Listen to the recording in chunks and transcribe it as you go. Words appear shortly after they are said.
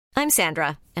I'm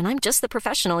Sandra, and I'm just the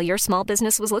professional your small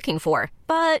business was looking for.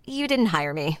 But you didn't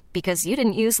hire me because you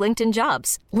didn't use LinkedIn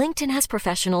Jobs. LinkedIn has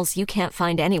professionals you can't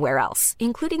find anywhere else,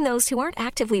 including those who aren't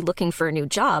actively looking for a new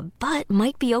job, but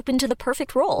might be open to the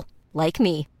perfect role, like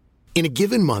me. In a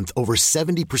given month, over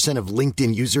 70% of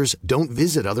LinkedIn users don't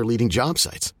visit other leading job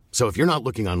sites. So if you're not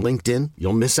looking on LinkedIn,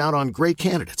 you'll miss out on great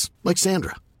candidates like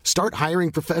Sandra. Start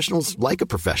hiring professionals like a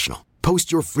professional.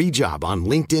 Post your free job on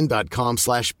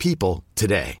linkedin.com/people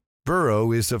today.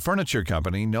 Burrow is a furniture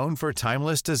company known for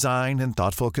timeless design and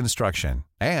thoughtful construction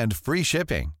and free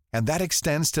shipping, and that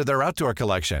extends to their outdoor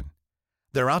collection.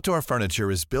 Their outdoor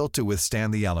furniture is built to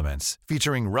withstand the elements,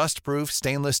 featuring rust-proof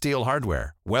stainless steel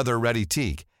hardware, weather-ready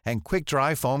teak, and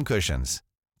quick-dry foam cushions.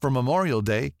 For Memorial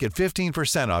Day, get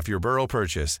 15% off your Burrow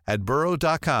purchase at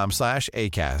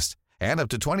burrow.com/ACAST and up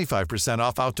to 25%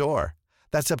 off outdoor.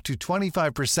 That's up to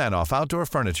 25% off outdoor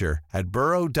furniture at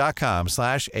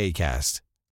burrow.com/ACAST.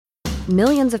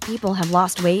 Millions of people have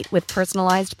lost weight with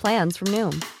personalized plans from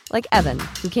Noom. Like Evan,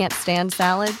 who can't stand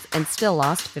salads and still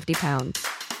lost 50 pounds.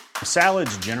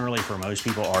 Salads generally for most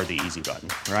people are the easy button,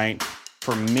 right?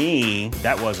 For me,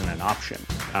 that wasn't an option.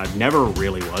 I never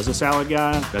really was a salad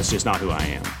guy. That's just not who I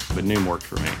am. But Noom worked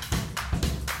for me.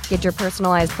 Get your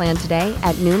personalized plan today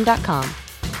at Noom.com.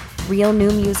 Real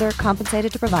Noom user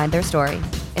compensated to provide their story.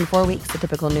 In 4 weeks, the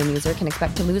typical Noom user can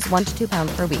expect to lose 1 to 2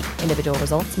 pounds per week. Individual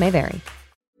results may vary.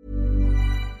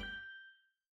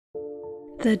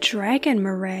 The dragon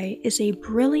moray is a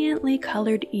brilliantly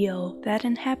colored eel that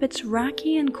inhabits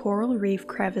rocky and coral reef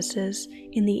crevices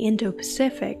in the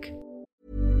Indo-Pacific.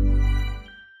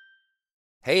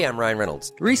 Hey, I'm Ryan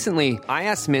Reynolds. Recently, I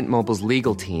asked Mint Mobile's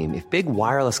legal team if big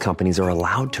wireless companies are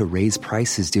allowed to raise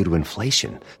prices due to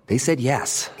inflation. They said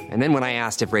yes. And then when I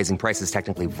asked if raising prices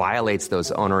technically violates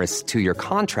those onerous two-year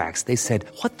contracts, they said,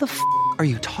 "What the f*** are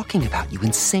you talking about, you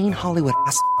insane Hollywood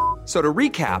ass?" So to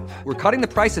recap, we're cutting the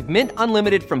price of Mint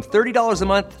Unlimited from $30 a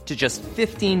month to just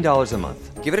 $15 a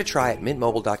month. Give it a try at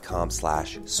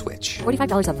mintmobile.com/switch.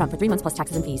 $45 up front for 3 months plus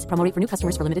taxes and fees. Promo rate for new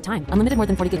customers for limited time. Unlimited more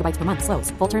than 40 gigabytes per month. Slows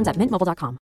full terms at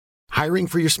mintmobile.com. Hiring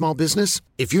for your small business?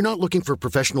 If you're not looking for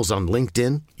professionals on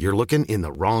LinkedIn, you're looking in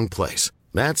the wrong place.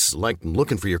 That's like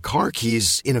looking for your car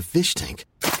keys in a fish tank.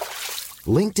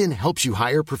 LinkedIn helps you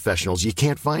hire professionals you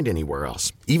can't find anywhere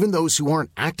else, even those who aren't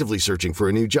actively searching for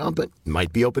a new job but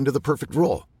might be open to the perfect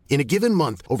role. In a given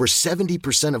month, over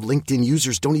 70% of LinkedIn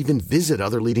users don't even visit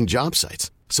other leading job sites.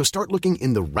 So start looking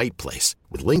in the right place.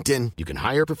 With LinkedIn, you can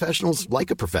hire professionals like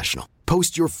a professional.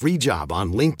 Post your free job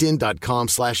on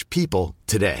linkedin.com/people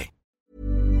today.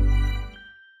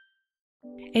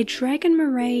 A dragon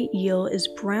moray eel is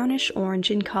brownish-orange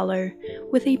in color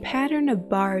with a pattern of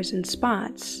bars and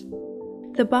spots.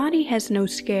 The body has no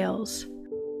scales.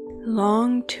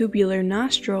 Long, tubular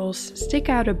nostrils stick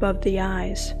out above the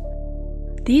eyes.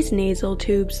 These nasal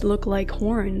tubes look like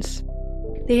horns.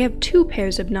 They have 2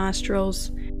 pairs of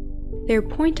nostrils. Their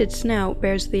pointed snout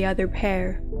bears the other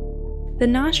pair. The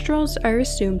nostrils are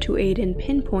assumed to aid in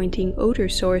pinpointing odor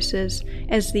sources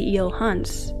as the eel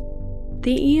hunts.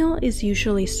 The eel is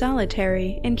usually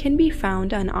solitary and can be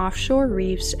found on offshore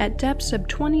reefs at depths of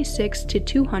 26 to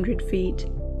 200 feet.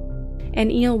 An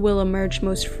eel will emerge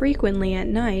most frequently at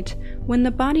night when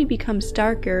the body becomes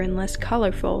darker and less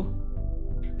colorful.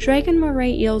 Dragon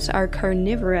moray eels are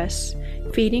carnivorous,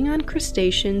 feeding on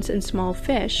crustaceans and small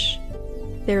fish.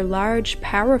 Their large,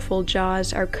 powerful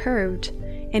jaws are curved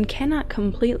and cannot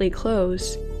completely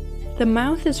close. The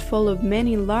mouth is full of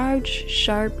many large,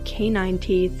 sharp canine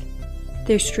teeth.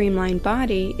 Their streamlined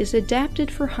body is adapted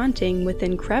for hunting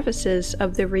within crevices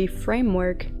of the reef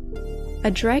framework. A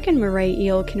dragon moray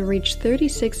eel can reach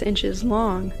 36 inches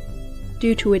long.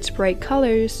 Due to its bright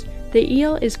colors, the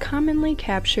eel is commonly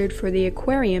captured for the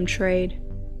aquarium trade.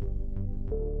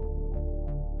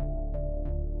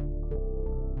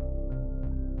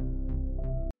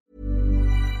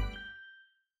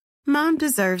 Mom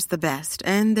deserves the best,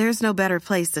 and there's no better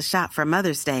place to shop for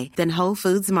Mother's Day than Whole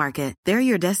Foods Market. They're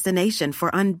your destination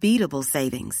for unbeatable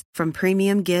savings, from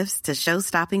premium gifts to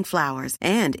show-stopping flowers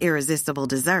and irresistible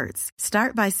desserts.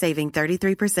 Start by saving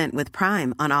 33% with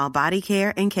Prime on all body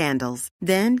care and candles.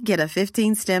 Then get a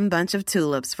 15-stem bunch of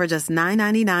tulips for just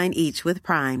 $9.99 each with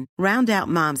Prime. Round out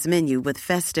Mom's menu with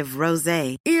festive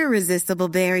rosé, irresistible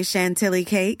berry chantilly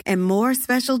cake, and more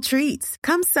special treats.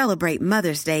 Come celebrate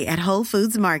Mother's Day at Whole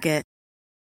Foods Market.